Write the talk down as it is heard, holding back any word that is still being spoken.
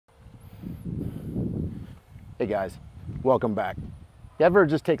Hey guys, welcome back. You ever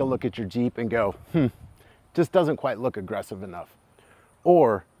just take a look at your Jeep and go, just doesn't quite look aggressive enough?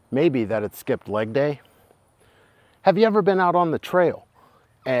 Or maybe that it skipped leg day? Have you ever been out on the trail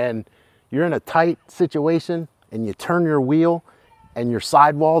and you're in a tight situation and you turn your wheel and your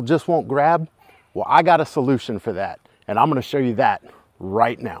sidewall just won't grab? Well, I got a solution for that, and I'm gonna show you that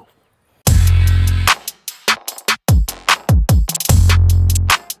right now.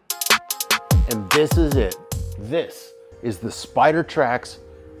 And this is it. This is the Spider Tracks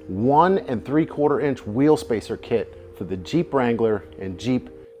 1 3/4 inch wheel spacer kit for the Jeep Wrangler and Jeep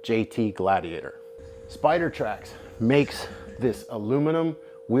JT Gladiator. Spider Tracks makes this aluminum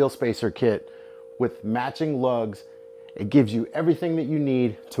wheel spacer kit with matching lugs. It gives you everything that you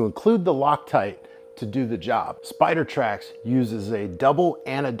need to include the Loctite to do the job. Spider Tracks uses a double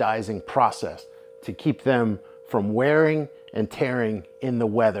anodizing process to keep them from wearing and tearing in the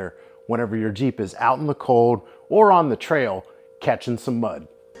weather whenever your Jeep is out in the cold or on the trail catching some mud.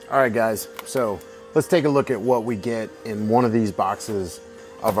 All right guys, so let's take a look at what we get in one of these boxes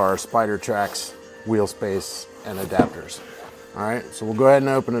of our Spider Tracks wheel space and adapters. All right, so we'll go ahead and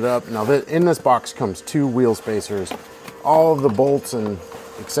open it up. Now in this box comes 2 wheel spacers, all of the bolts and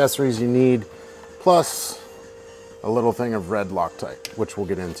accessories you need, plus a little thing of red Loctite, which we'll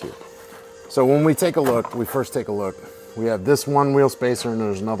get into. So when we take a look, we have this one wheel spacer and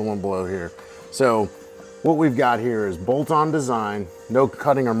there's another one below here. So what we've got here is bolt-on design, no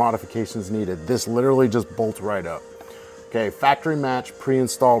cutting or modifications needed. This literally just bolts right up. Okay, factory match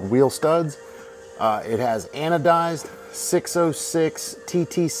pre-installed wheel studs. It has anodized 606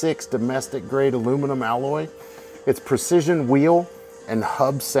 TT6 domestic grade aluminum alloy. It's precision wheel and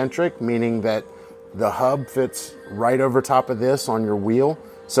hub centric, meaning that the hub fits right over top of this on your wheel.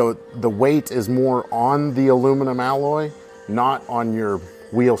 So the weight is more on the aluminum alloy, not on your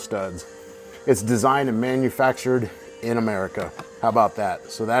wheel studs. It's designed and manufactured in America. How about that?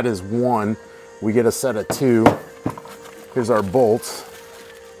 So that is 1. We get a set of 2. Here's our bolts,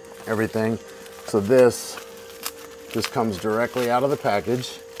 everything. So this just comes directly out of the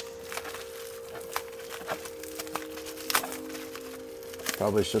package.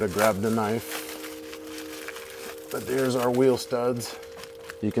 Probably should have grabbed a knife. But there's our wheel studs.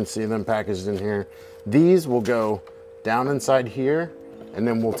 You can see them packaged in here. These will go down inside here, and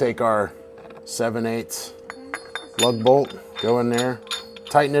then we'll take our 7/8 lug bolt, go in there,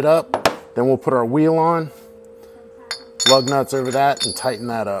 tighten it up, then we'll put our wheel on, lug nuts over that, and tighten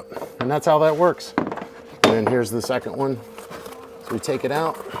that up. And that's how that works. And then here's the second one. So we take it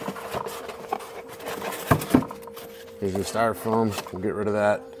out. Here's your styrofoam, we'll get rid of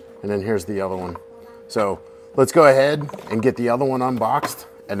that. And then here's the other one. So let's go ahead and get the other one unboxed,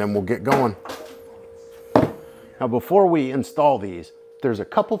 and then we'll get going. Now before we install these, there's a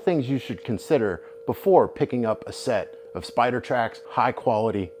couple things you should consider before picking up a set of Spider Tracks high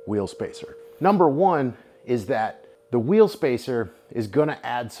quality wheel spacer. Number 1 is that the wheel spacer is gonna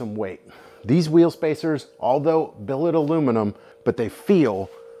add some weight. These wheel spacers, although billet aluminum, but they feel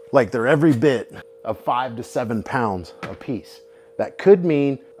like they're every bit of 5 to 7 pounds a piece. That could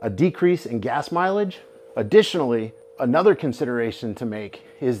mean a decrease in gas mileage. Additionally, another consideration to make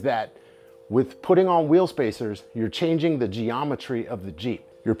is that with putting on wheel spacers, you're changing the geometry of the Jeep.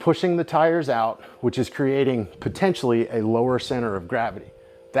 You're pushing the tires out, which is creating potentially a lower center of gravity.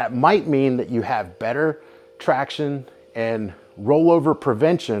 That might mean that you have better traction and rollover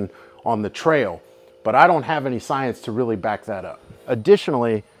prevention on the trail, but I don't have any science to really back that up.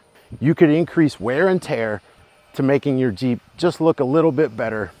 Additionally, you could increase wear and tear to making your Jeep just look a little bit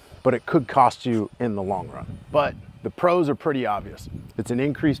better, but it could cost you in the long run. But the pros are pretty obvious. It's an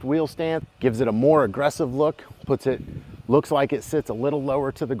increased wheel stance, gives it a more aggressive look, looks like it sits a little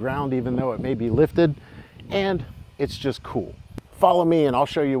lower to the ground even though it may be lifted, and it's just cool. Follow me and I'll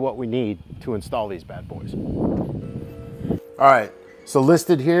show you what we need to install these bad boys. All right, so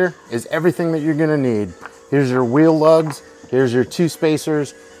listed here is everything that you're gonna need. Here's your wheel lugs, here's your 2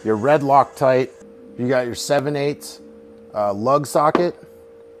 spacers, your red Loctite, you got your 7/8 lug socket,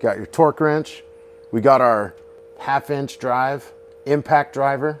 got your torque wrench, we got our 1/2 inch drive, impact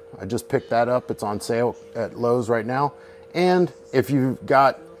driver. I just picked that up. It's on sale at Lowe's right now. And if you've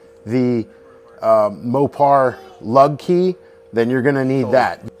got the Mopar lug key, then you're gonna need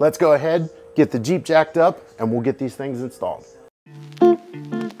that. Let's go ahead, get the Jeep jacked up, and we'll get these things installed.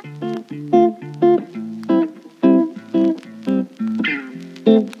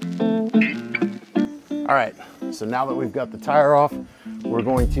 All right, so now that we've got the tire off, we're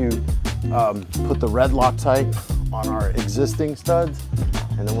going to put the red Loctite on our existing studs,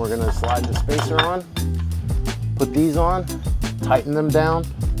 and then we're gonna slide the spacer on, put these on, tighten them down,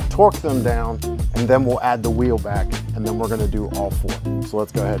 torque them down, and then we'll add the wheel back, and then we're gonna do all 4. So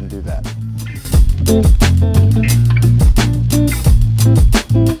let's go ahead and do that.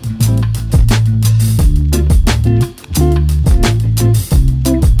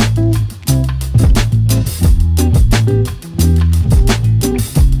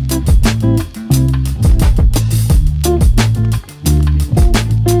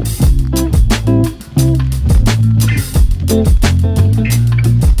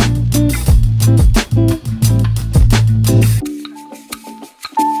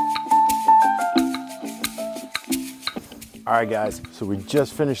 All right guys, so we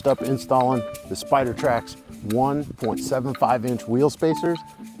just finished up installing the Spider Tracks 1.75 inch wheel spacers,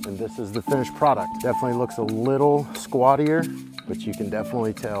 and this is the finished product. Definitely looks a little squattier, but you can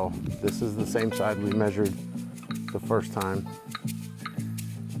definitely tell this is the same side we measured the first time.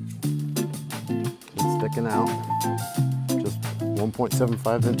 It's sticking out, just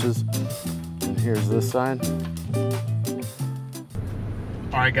 1.75 inches. And here's this side.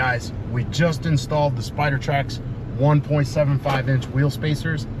 All right guys, we just installed the Spider Tracks 1.75 inch wheel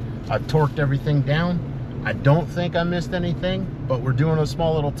spacers. I've torqued everything down. I don't think I missed anything, but we're doing a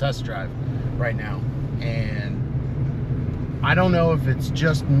small little test drive right now. And I don't know if it's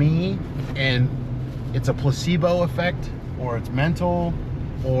just me and it's a placebo effect or it's mental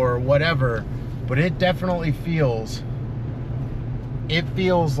or whatever, but it definitely feels,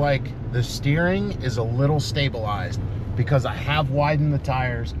 like the steering is a little stabilized because I have widened the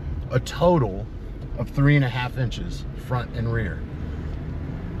tires a total of 3.5 inches front and rear.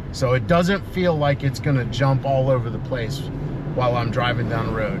 So it doesn't feel like it's gonna jump all over the place while I'm driving down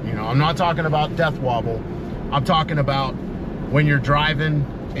the road. You know, I'm not talking about death wobble. I'm talking about when you're driving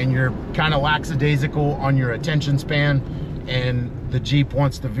and you're kind of lackadaisical on your attention span and the Jeep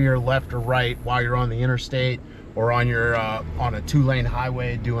wants to veer left or right while you're on the interstate or on your on a 2-lane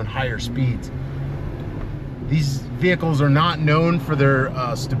highway doing higher speeds. These vehicles are not known for their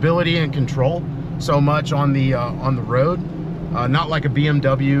stability and control so much on the road, not like a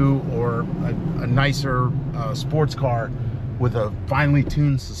BMW or a nicer sports car with a finely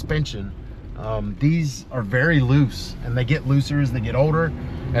tuned suspension. These are very loose, and they get looser as they get older,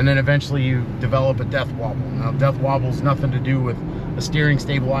 and then eventually you develop a death wobble. Now, death wobble is nothing to do with a steering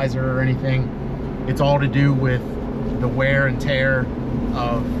stabilizer or anything. It's all to do with the wear and tear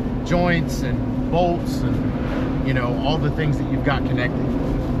of joints and bolts and, you know, all the things that you've got connected.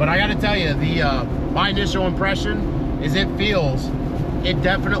 But I gotta tell you, my initial impression is it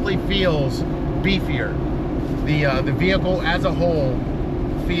definitely feels beefier. The vehicle as a whole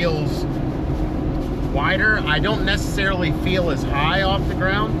feels wider. I don't necessarily feel as high off the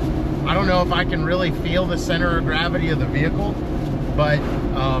ground. I don't know if I can really feel the center of gravity of the vehicle, but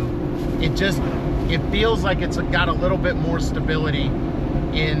it feels like it's got a little bit more stability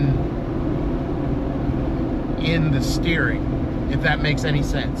in the steering, if that makes any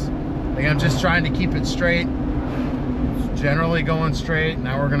sense. Like, I'm just trying to keep it straight. It's generally going straight.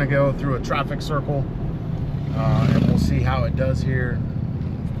 Now we're gonna go through a traffic circle, and we'll see how it does here.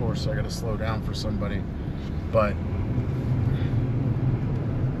 Of course, I gotta slow down for somebody, but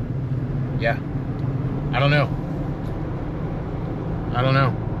yeah, I don't know.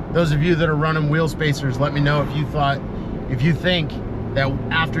 Those of you that are running wheel spacers, let me know if you think that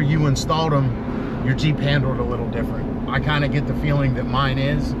after you installed them, your Jeep handled a little different. I kind of get the feeling that mine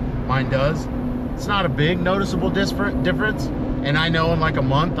does. It's not a big noticeable difference, and I know in like a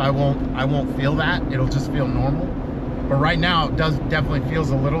month I won't feel that. It'll just feel normal. But right now it definitely feels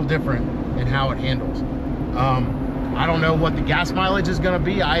a little different in how it handles. I don't know what the gas mileage is going to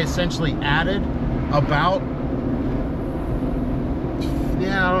be. I essentially added about,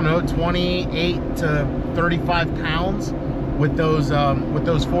 I don't know, 28 to 35 pounds with those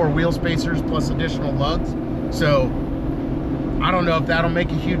 4 wheel spacers plus additional lugs. So I don't know if that'll make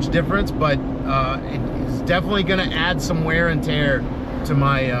a huge difference, but it's definitely going to add some wear and tear to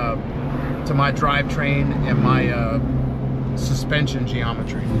my drivetrain and my suspension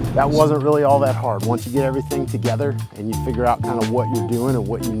geometry. That wasn't really all that hard. Once you get everything together and you figure out kind of what you're doing and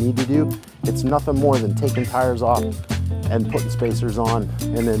what you need to do, it's nothing more than taking tires off and putting spacers on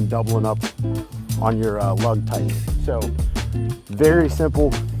and then doubling up on your lug tightening. So very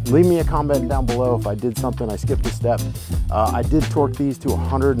simple. Leave me a comment down below if I did something, I skipped a step. I did torque these to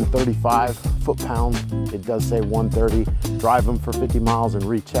 135 foot-pounds. It does say 130. Drive them for 50 miles and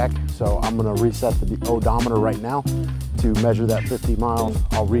recheck. So I'm gonna reset the odometer right now to measure that 50 miles.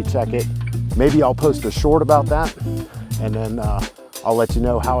 I'll recheck it. Maybe I'll post a short about that, and then I'll let you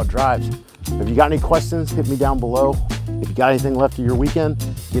know how it drives. If you got any questions, hit me down below. If you got anything left of your weekend,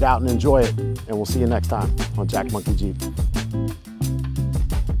 get out and enjoy it. And we'll see you next time on Jack Monkey Jeep.